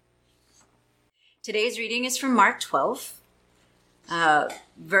Today's reading is from Mark 12.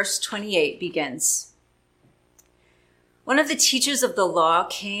 Verse 28 begins. One of the teachers of the law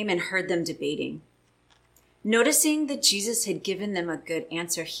came and heard them debating. Noticing that Jesus had given them a good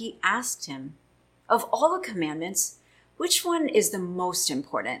answer, he asked him, "Of all the commandments, which one is the most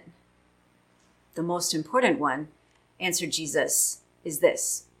important?" "The most important one," answered Jesus, "is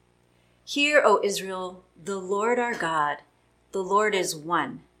this. Hear, O Israel, the Lord our God, the Lord is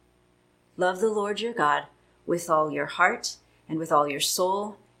one. Love the Lord your God with all your heart and with all your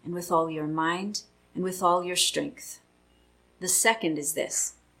soul and with all your mind and with all your strength. The second is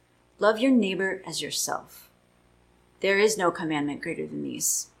this. Love your neighbor as yourself. There is no commandment greater than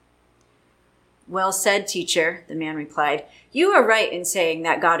these." "Well said, teacher," the man replied. "You are right in saying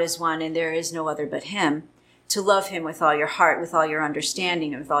that God is one and there is no other but him. To love him with all your heart, with all your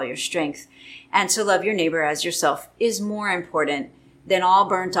understanding, and with all your strength, and to love your neighbor as yourself is more important than all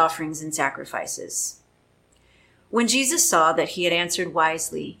burnt offerings and sacrifices." When Jesus saw that he had answered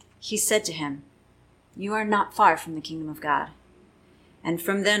wisely, he said to him, "You are not far from the kingdom of God." And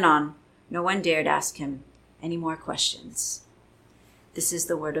from then on, no one dared ask him any more questions. This is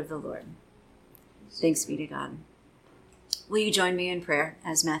the word of the Lord. Thanks be to God. Will you join me in prayer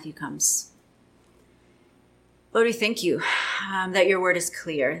as Matthew comes? Lord, we thank you that your word is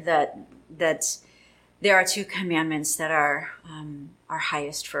clear, that there are two commandments that are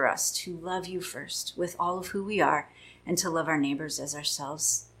highest for us: to love you first with all of who we are and to love our neighbors as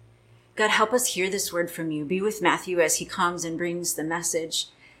ourselves. God, help us hear this word from you. Be with Matthew as he comes and brings the message.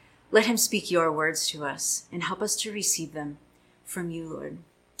 Let him speak your words to us and help us to receive them from you, Lord.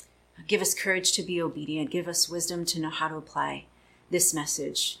 Give us courage to be obedient. Give us wisdom to know how to apply this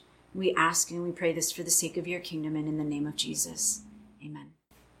message. We ask and we pray this for the sake of your kingdom and in the name of Jesus. Amen.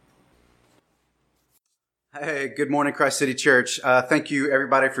 Hey, good morning, Christ City Church. Thank you,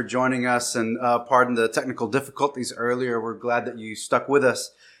 everybody, for joining us, and pardon the technical difficulties earlier. We're glad that you stuck with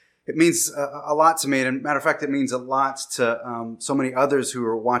us. It means a lot to me, and matter of fact, it means a lot to so many others who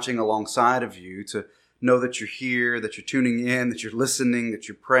are watching alongside of you, to know that you're here, that you're tuning in, that you're listening, that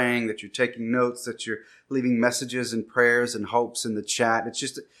you're praying, that you're taking notes, that you're leaving messages and prayers and hopes in the chat.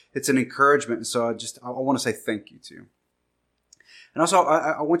 It's an encouragement, and so I want to say thank you to you. And also,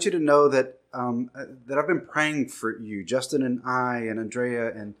 I want you to know that I've been praying for you, Justin and I and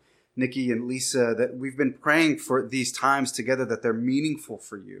Andrea and Nikki and Lisa, that we've been praying for these times together, that they're meaningful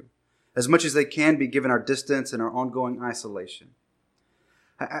for you as much as they can be given our distance and our ongoing isolation.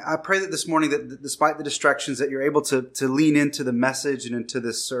 I pray that this morning, that despite the distractions, that you're able to lean into the message and into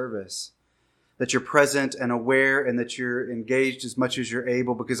this service, that you're present and aware and that you're engaged as much as you're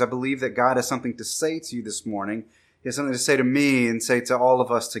able, because I believe that God has something to say to you this morning. He has something to say to me and say to all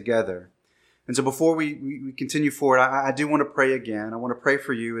of us together. And so before we continue forward, I do want to pray again. I want to pray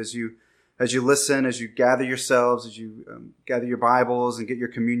for you as you listen, as you gather yourselves, as you gather your Bibles and get your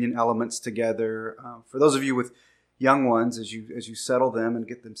communion elements together. For those of you with young ones, as you settle them and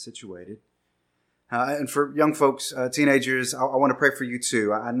get them situated. And for young folks, teenagers, I want to pray for you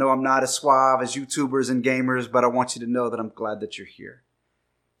too. I know I'm not as suave as YouTubers and gamers, but I want you to know that I'm glad that you're here.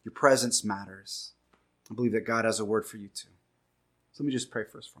 Your presence matters. I believe that God has a word for you too. So let me just pray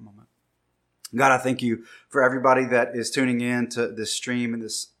first for a moment. God, I thank you for everybody that is tuning in to this stream in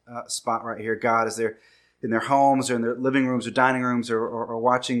this spot right here. God, as they're in their homes or in their living rooms or dining rooms or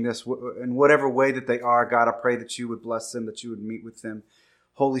watching this in whatever way that they are, God, I pray that you would bless them, that you would meet with them.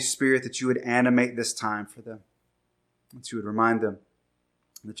 Holy Spirit, that you would animate this time for them, that you would remind them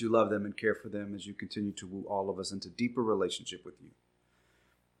that you love them and care for them as you continue to woo all of us into deeper relationship with you.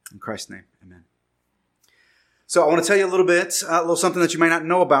 In Christ's name, amen. So I want to tell you a little something that you may not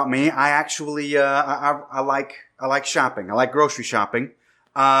know about me. I actually, I like shopping. I like grocery shopping.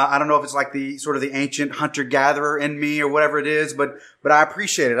 I don't know if it's like the sort of the ancient hunter-gatherer in me or whatever it is, but I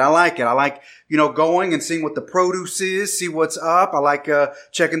appreciate it. I like it. I like, going and seeing what the produce is, see what's up. I like,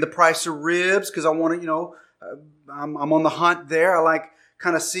 checking the price of ribs because I want to, I'm on the hunt there. I like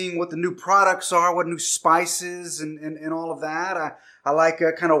kind of seeing what the new products are, what new spices and all of that. I like,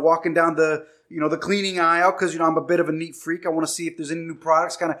 kind of walking down the cleaning aisle because, I'm a bit of a neat freak. I want to see if there's any new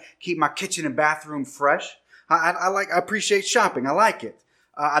products, kind of keep my kitchen and bathroom fresh. I appreciate shopping. I like it.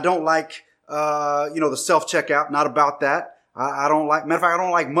 I don't like, the self-checkout, not about that. I don't like, matter of fact, I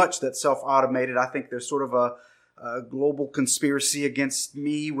don't like much that's self-automated. I think there's sort of a global conspiracy against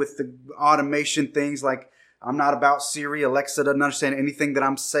me with the automation things. Like, I'm not about Siri. Alexa doesn't understand anything that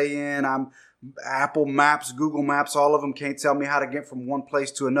I'm saying. I'm Apple Maps, Google Maps, all of them can't tell me how to get from one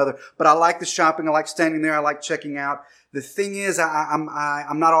place to another. But I like the shopping. I like standing there. I like checking out. The thing is,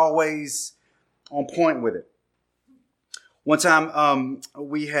 I'm not always on point with it. One time,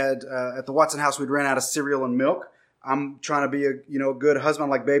 we had at the Watson house, we'd ran out of cereal and milk. I'm trying to be a good husband.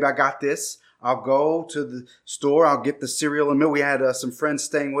 I'm like, baby, I got this. I'll go to the store. I'll get the cereal and milk. We had some friends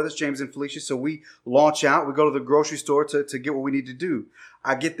staying with us, James and Felicia. So we launch out. We go to the grocery store to get what we need to do.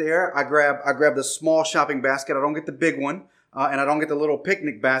 I get there. I grab the small shopping basket. I don't get the big one, and I don't get the little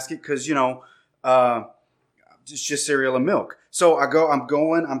picnic basket because it's just cereal and milk. So I'm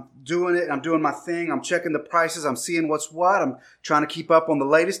doing it. I'm doing my thing. I'm checking the prices. I'm seeing what's what. I'm trying to keep up on the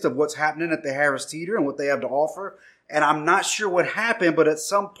latest of what's happening at the Harris Teeter and what they have to offer. And I'm not sure what happened, but at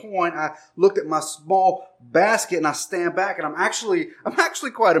some point I looked at my small basket and I stand back and I'm actually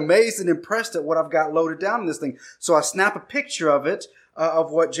quite amazed and impressed at what I've got loaded down in this thing. So I snap a picture of it,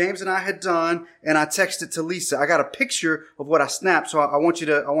 of what James and I had done, and I text it to Lisa. I got a picture of what I snapped, so I want you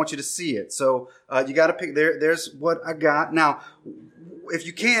to see it. So you got to pick there. There's what I got. Now, if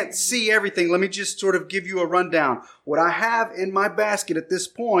you can't see everything, let me just sort of give you a rundown. What I have in my basket at this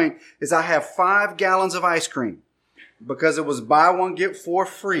point is I have 5 gallons of ice cream. Because it was buy one, get 4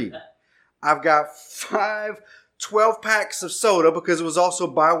 free. I've got 12 packs of soda because it was also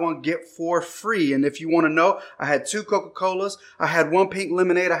buy one, get 4 free. And if you want to know, I had 2 Coca-Colas. I had 1 pink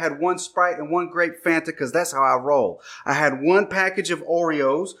lemonade. I had 1 Sprite and 1 grape Fanta because that's how I roll. I had 1 package of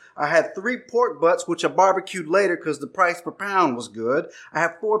Oreos. I had 3 pork butts, which I barbecued later because the price per pound was good. I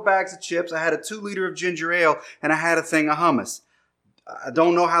had 4 bags of chips. I had a 2-liter of ginger ale, and I had a thing of hummus. I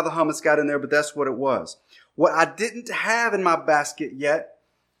don't know how the hummus got in there, but that's what it was. What I didn't have in my basket yet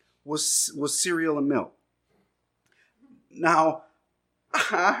was cereal and milk. Now,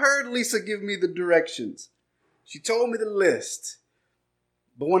 I heard Lisa give me the directions. She told me the list.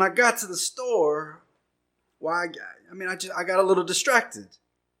 But when I got to the store, I got a little distracted.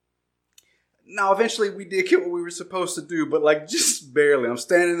 Now, eventually we did get what we were supposed to do, but just barely. I'm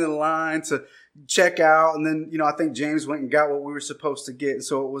standing in line to check out, and then, I think James went and got what we were supposed to get,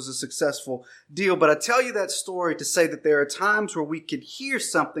 so it was a successful deal. But I tell you that story to say that there are times where we could hear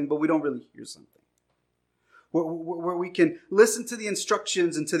something, but we don't really hear something. Where we can listen to the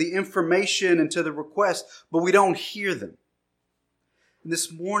instructions and to the information and to the requests, but we don't hear them. And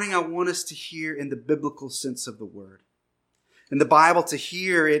this morning I want us to hear in the biblical sense of the word. In the Bible, to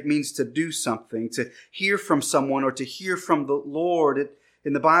hear, it means to do something, to hear from someone or to hear from the Lord.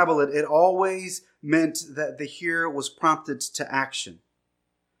 In the Bible, it always meant that the hearer was prompted to action.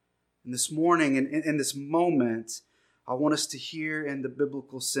 And this morning, in this moment, I want us to hear in the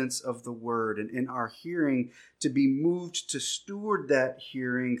biblical sense of the word, and in our hearing, to be moved to steward that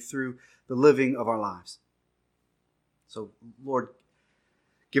hearing through the living of our lives. So, Lord,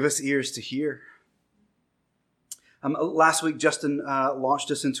 give us ears to hear. Last week, Justin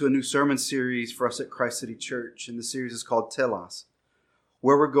launched us into a new sermon series for us at Christ City Church, and the series is called Telos,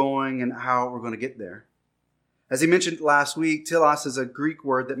 where we're going and how we're going to get there. As he mentioned last week, telos is a Greek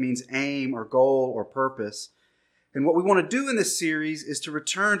word that means aim or goal or purpose. And what we want to do in this series is to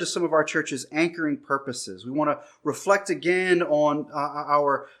return to some of our church's anchoring purposes. We want to reflect again on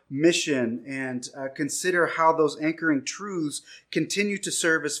our mission and consider how those anchoring truths continue to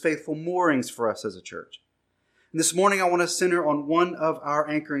serve as faithful moorings for us as a church. And this morning I want to center on one of our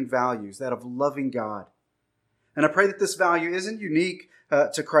anchoring values, that of loving God. And I pray that this value isn't unique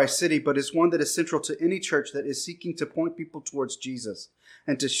to Christ City, but is one that is central to any church that is seeking to point people towards Jesus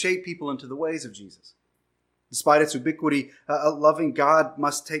and to shape people into the ways of Jesus. Despite its ubiquity, loving God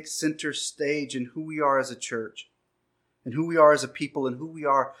must take center stage in who we are as a church, and who we are as a people, and who we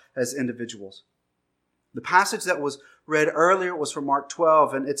are as individuals. The passage that was read earlier was from Mark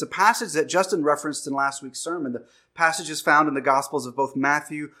 12, and it's a passage that Justin referenced in last week's sermon. The passage is found in the Gospels of both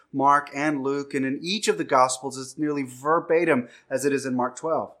Matthew, Mark, and Luke, and in each of the Gospels it's nearly verbatim as it is in Mark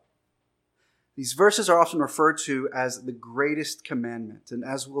 12. These verses are often referred to as the greatest commandment, and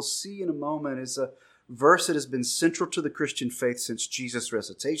as we'll see in a moment, is a verse that has been central to the Christian faith since Jesus'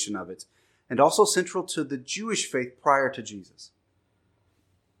 recitation of it, and also central to the Jewish faith prior to Jesus.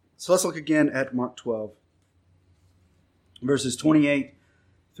 So let's look again at Mark 12, verses 28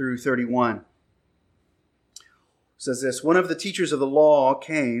 through 31. It says this: One of the teachers of the law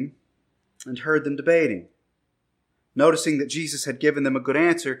came and heard them debating. Noticing that Jesus had given them a good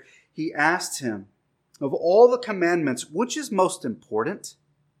answer, he asked him, "Of all the commandments, which is most important?"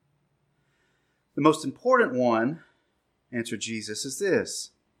 "The most important one," answered Jesus, "is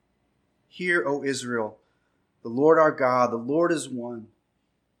this: Hear, O Israel, the Lord our God, the Lord is one.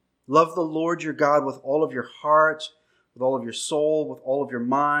 Love the Lord your God with all of your heart, with all of your soul, with all of your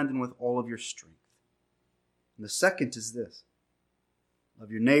mind, and with all of your strength. And the second is this: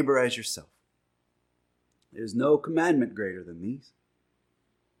 love your neighbor as yourself. There is no commandment greater than these."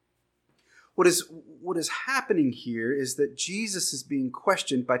 What is happening here is that Jesus is being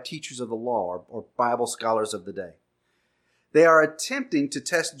questioned by teachers of the law or Bible scholars of the day. They are attempting to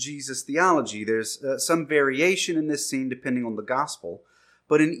test Jesus' theology. There's some variation in this scene depending on the gospel.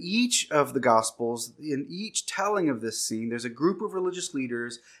 But in each of the gospels, in each telling of this scene, there's a group of religious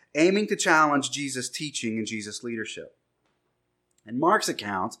leaders aiming to challenge Jesus' teaching and Jesus' leadership. In Mark's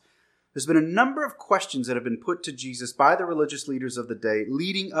account, there's been a number of questions that have been put to Jesus by the religious leaders of the day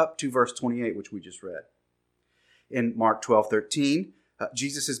leading up to verse 28, which we just read. In Mark 12:13,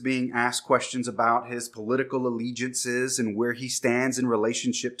 Jesus is being asked questions about his political allegiances and where he stands in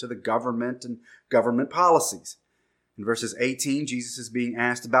relationship to the government and government policies. In verses 18, Jesus is being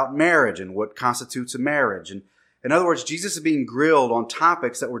asked about marriage and what constitutes a marriage. And in other words, Jesus is being grilled on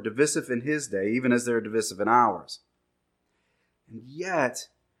topics that were divisive in his day, even as they're divisive in ours. And yet,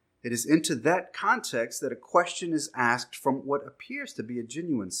 it is into that context that a question is asked from what appears to be a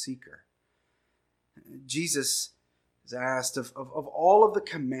genuine seeker. Jesus is asked of all of the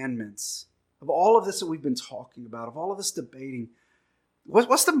commandments, of all of this that we've been talking about, of all of this debating,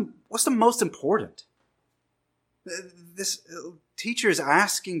 what's the most important? This teacher is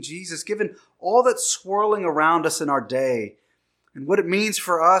asking Jesus, given all that's swirling around us in our day and what it means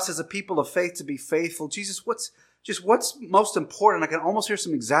for us as a people of faith to be faithful, Jesus, what's most important? I can almost hear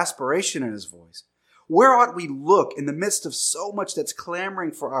some exasperation in his voice. Where ought we look in the midst of so much that's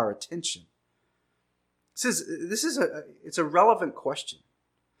clamoring for our attention? It's a relevant question,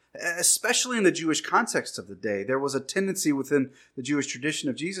 especially in the Jewish context of the day. There was a tendency within the Jewish tradition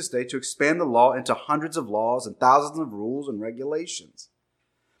of Jesus' day to expand the law into hundreds of laws and thousands of rules and regulations.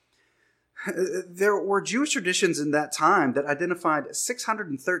 There were Jewish traditions in that time that identified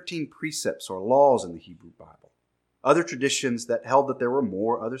 613 precepts or laws in the Hebrew Bible. Other traditions that held that there were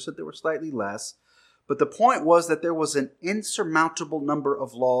more, others said there were slightly less. But the point was that there was an insurmountable number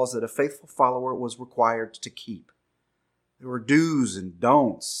of laws that a faithful follower was required to keep. There were do's and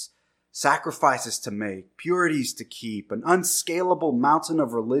don'ts, sacrifices to make, purities to keep, an unscalable mountain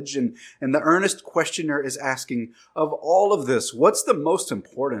of religion. And the earnest questioner is asking, of all of this, what's the most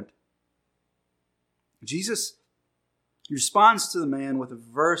important? Jesus responds to the man with a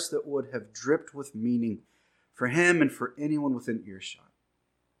verse that would have dripped with meaning for him and for anyone within earshot.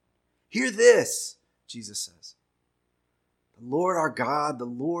 Hear this, Jesus says. The Lord our God, the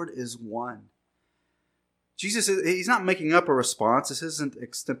Lord is one. Jesus, he's not making up a response. This isn't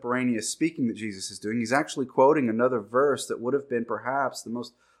extemporaneous speaking that Jesus is doing. He's actually quoting another verse that would have been perhaps the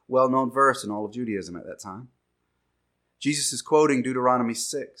most well-known verse in all of Judaism at that time. Jesus is quoting Deuteronomy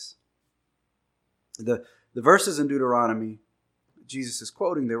 6. The verses in Deuteronomy Jesus is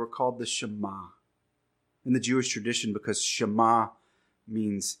quoting, they were called the Shema in the Jewish tradition because Shema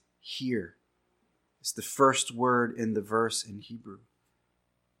means hear. It's the first word in the verse in Hebrew.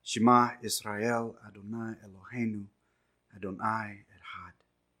 Shema Israel Adonai Eloheinu Adonai Echad.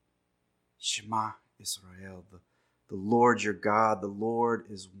 Shema Israel, the Lord your God, the Lord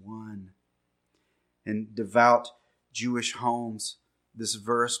is one. In devout Jewish homes, this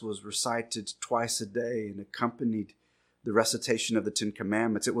verse was recited twice a day and accompanied the recitation of the Ten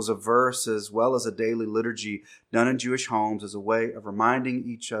Commandments. It was a verse as well as a daily liturgy done in Jewish homes as a way of reminding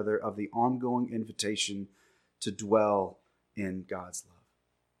each other of the ongoing invitation to dwell in God's love.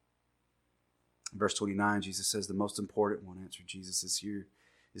 In verse 29, Jesus says the most important one, answered Jesus,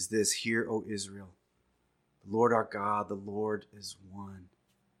 is this, Hear, O Israel, the Lord our God, the Lord is one.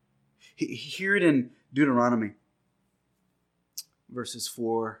 Hear it in Deuteronomy, verses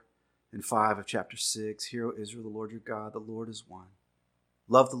 4 and 5 of chapter 6. Hear, O Israel, the Lord your God, the Lord is one.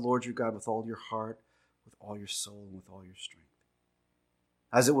 Love the Lord your God with all your heart, with all your soul, and with all your strength.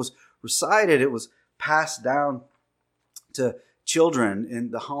 As it was recited, it was passed down to children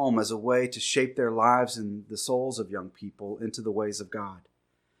in the home as a way to shape their lives and the souls of young people into the ways of God.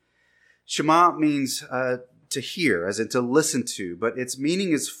 Shema means to hear, as in to listen to, but its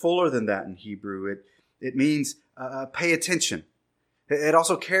meaning is fuller than that in Hebrew. It means pay attention. It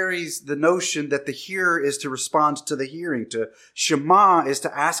also carries the notion that the hearer is to respond to the hearing. To Shema is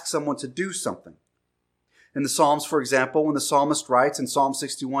to ask someone to do something. In the Psalms, for example, when the psalmist writes in Psalm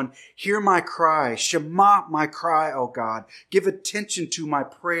 61, Hear my cry, Shema my cry, O God. Give attention to my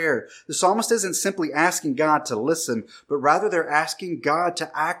prayer. The psalmist isn't simply asking God to listen, but rather they're asking God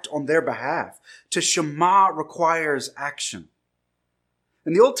to act on their behalf. To Shema requires action.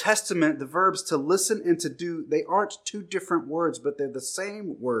 In the Old Testament, the verbs to listen and to do, they aren't two different words, but they're the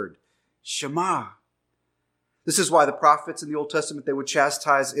same word, Shema. This is why the prophets in the Old Testament, they would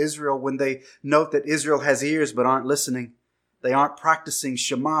chastise Israel when they note that Israel has ears but aren't listening. They aren't practicing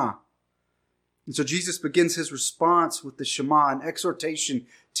Shema. And so Jesus begins his response with the Shema, an exhortation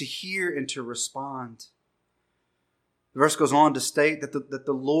to hear and to respond. The verse goes on to state that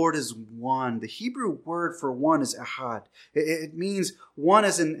the Lord is one. The Hebrew word for one is ahad. It means one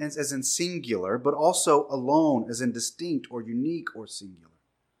as in singular, but also alone as in distinct or unique or singular.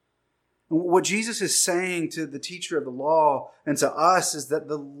 And what Jesus is saying to the teacher of the law and to us is that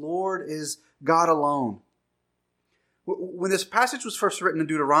the Lord is God alone. When this passage was first written in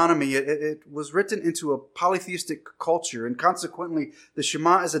Deuteronomy, it was written into a polytheistic culture, and consequently, the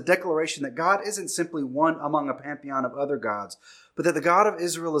Shema is a declaration that God isn't simply one among a pantheon of other gods, but that the God of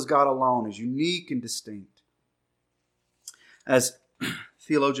Israel is God alone, is unique and distinct. As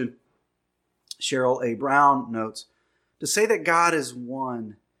theologian Cheryl A. Brown notes, to say that God is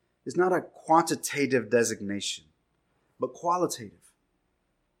one is not a quantitative designation, but qualitative.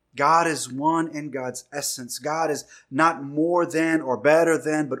 God is one in God's essence. God is not more than or better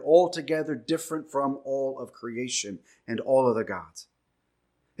than, but altogether different from all of creation and all other gods.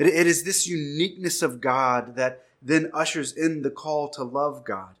 It is this uniqueness of God that then ushers in the call to love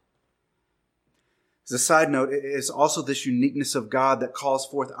God. As a side note, it is also this uniqueness of God that calls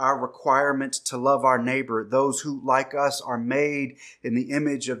forth our requirement to love our neighbor, those who, like us, are made in the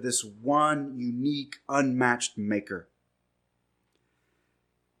image of this one unique, unmatched maker.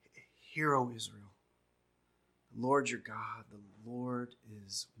 Hear, O Israel, the Lord your God, the Lord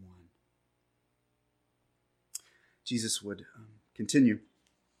is one. Jesus would continue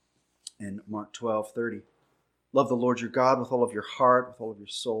in Mark 12:30. Love the Lord your God with all of your heart, with all of your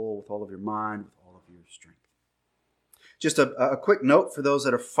soul, with all of your mind, with all of your strength. Just a quick note for those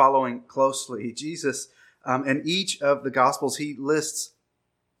that are following closely. Jesus, in each of the Gospels, he lists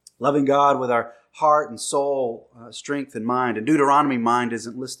loving God with our heart and soul, strength and mind. In Deuteronomy, mind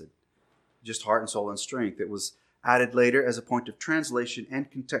isn't listed. Just heart and soul and strength. It was added later as a point of translation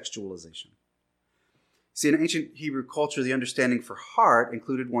and contextualization. See, in ancient Hebrew culture, the understanding for heart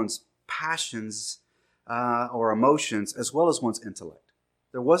included one's passions or emotions as well as one's intellect.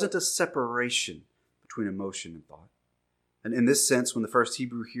 There wasn't a separation between emotion and thought. And in this sense, when the first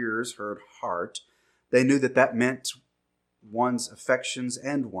Hebrew hearers heard heart, they knew that that meant one's affections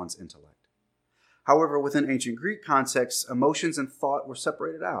and one's intellect. However, within ancient Greek contexts, emotions and thought were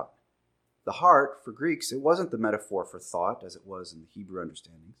separated out. The heart, for Greeks, it wasn't the metaphor for thought as it was in the Hebrew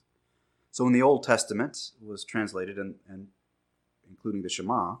understandings. So in the Old Testament, it was translated, and including the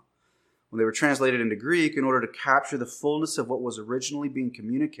Shema, when they were translated into Greek, in order to capture the fullness of what was originally being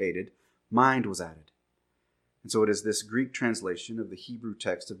communicated, mind was added. And so it is this Greek translation of the Hebrew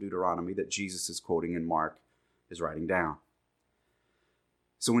text of Deuteronomy that Jesus is quoting and Mark is writing down.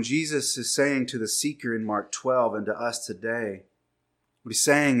 So when Jesus is saying to the seeker in Mark 12 and to us today, what he's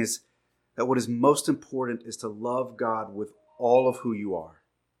saying is that what is most important is to love God with all of who you are.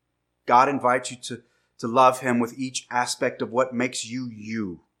 God invites you to love him with each aspect of what makes you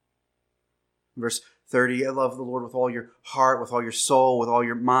you. Verse 30, love the Lord with all your heart, with all your soul, with all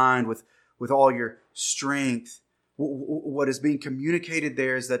your mind, with all your strength. What is being communicated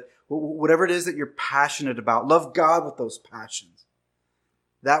there is that whatever it is that you're passionate about, love God with those passions.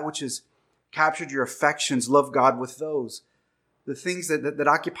 That which has captured your affections, love God with those. The things that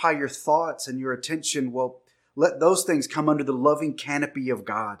occupy your thoughts and your attention, well, let those things come under the loving canopy of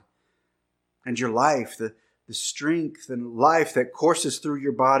God. And your life, the strength and life that courses through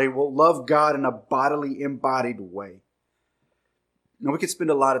your body, will love God in a bodily, embodied way. Now, we could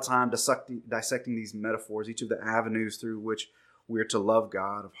spend a lot of time dissecting these metaphors, each of the avenues through which we're to love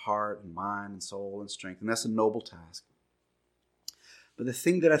God of heart and mind and soul and strength. And that's a noble task. But the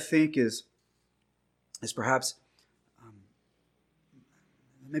thing that I think is perhaps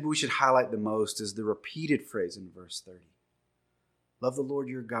maybe we should highlight the most is the repeated phrase in verse 30. Love the Lord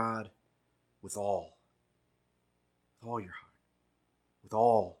your God with all your heart, with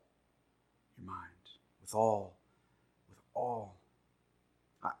all your mind, with all.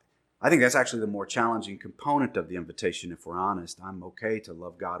 I think that's actually the more challenging component of the invitation, if we're honest. I'm okay to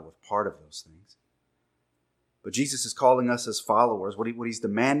love God with part of those things. But Jesus is calling us as followers. What he's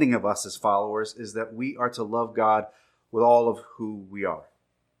demanding of us as followers is that we are to love God with all of who we are.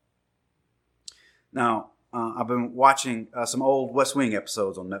 Now, I've been watching some old West Wing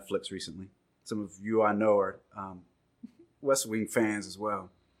episodes on Netflix recently. Some of you I know are West Wing fans as well.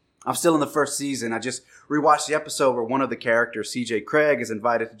 I'm still in the first season. I just rewatched the episode where one of the characters, C.J. Cregg, is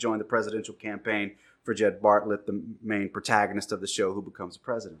invited to join the presidential campaign for Jed Bartlett, the main protagonist of the show who becomes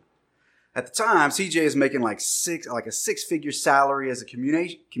president. At the time, C.J. is making like a six-figure salary as a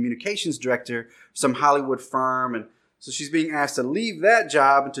communications director for some Hollywood firm, and So she's being asked to leave that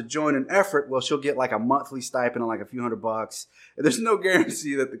job and to join an effort. Well, she'll get like a monthly stipend of like a few $100. And there's no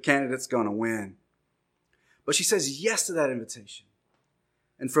guarantee that the candidate's going to win. But she says yes to that invitation.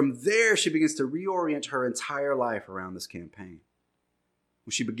 And from there, she begins to reorient her entire life around this campaign.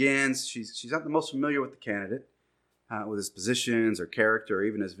 When she begins, she's not the most familiar with the candidate, with his positions or character or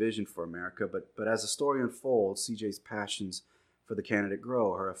even his vision for America. But as the story unfolds, CJ's passions for the candidate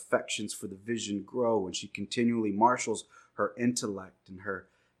grow. Her affections for the vision grow, and she continually marshals her intellect and her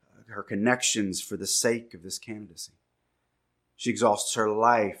connections for the sake of this candidacy. She exhausts her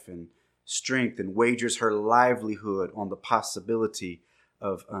life and strength and wagers her livelihood on the possibility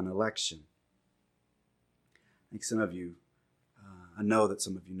of an election. I think some of you, I know that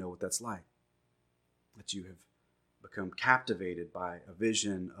some of you know what that's like. That you have become captivated by a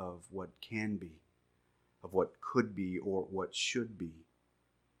vision of what can be, of what could be or what should be.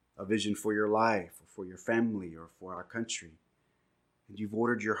 A vision for your life or for your family or for our country. And you've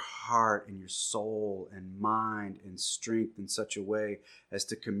ordered your heart and your soul and mind and strength in such a way as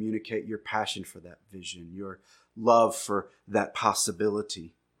to communicate your passion for that vision, your love for that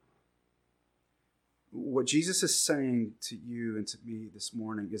possibility. What Jesus is saying to you and to me this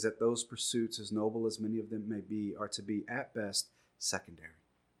morning is that those pursuits, as noble as many of them may be, are to be at best secondary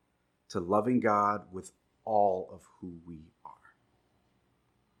to loving God with all of who we are.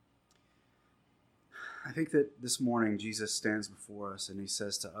 I think that this morning Jesus stands before us and he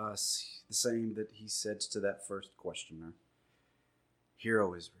says to us the same that he said to that first questioner. Hear,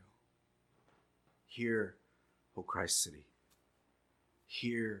 O Israel. Hear, O Christ City.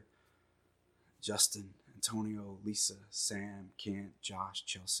 Hear, Justin, Antonio, Lisa, Sam, Kent, Josh,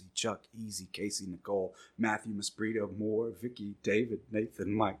 Chelsea, Chuck, Easy, Casey, Nicole, Matthew, Masbrito, Moore, Vicky, David,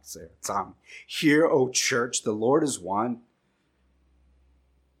 Nathan, Mike, Sarah, Tom. Hear, O church, the Lord is one.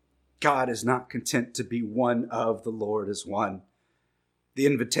 God is not content to be one of, the Lord is one. The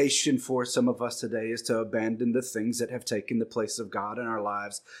invitation for some of us today is to abandon the things that have taken the place of God in our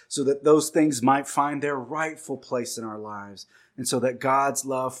lives so that those things might find their rightful place in our lives, and so that God's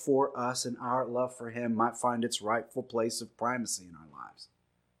love for us and our love for him might find its rightful place of primacy in our lives.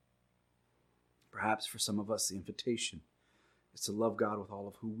 Perhaps for some of us, the invitation is to love God with all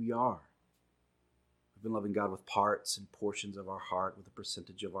of who we are. We've been loving God with parts and portions of our heart, with a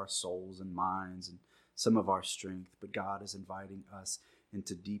percentage of our souls and minds and some of our strength, but God is inviting us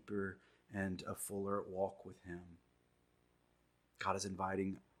into deeper and a fuller walk with him. God is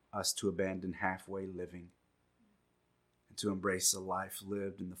inviting us to abandon halfway living and to embrace a life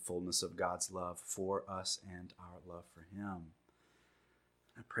lived in the fullness of God's love for us and our love for him.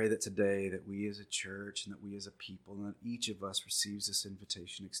 I pray that today that we as a church and that we as a people and that each of us receives this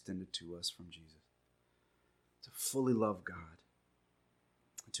invitation extended to us from Jesus to fully love God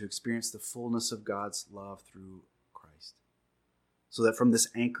and to experience the fullness of God's love through Christ. So that from this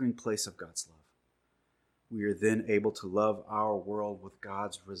anchoring place of God's love, we are then able to love our world with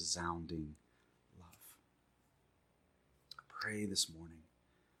God's resounding love. I pray this morning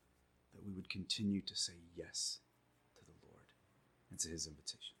that we would continue to say yes to the Lord and to his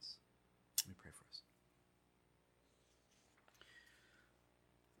invitations. Let me pray for us.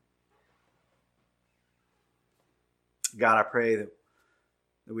 God, I pray that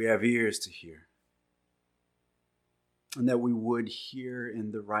we have ears to hear, and that we would hear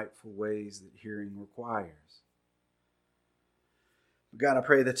in the rightful ways that hearing requires. God, I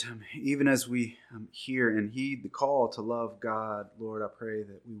pray that even as we hear and heed the call to love God, Lord, I pray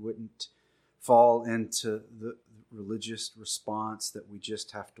that we wouldn't fall into the religious response that we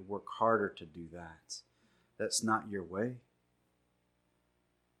just have to work harder to do that. That's not your way,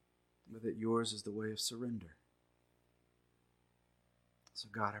 but that yours is the way of surrender. So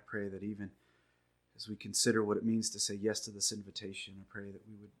God, I pray that even as we consider what it means to say yes to this invitation, I pray that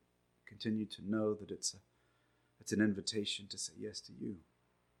we would continue to know that it's an invitation to say yes to you,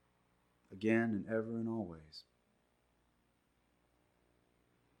 again and ever and always.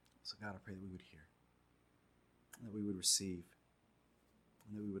 So God, I pray that we would hear, that we would receive,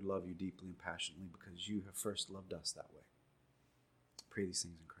 and that we would love you deeply and passionately because you have first loved us that way. I pray these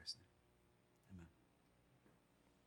things in Christ's name.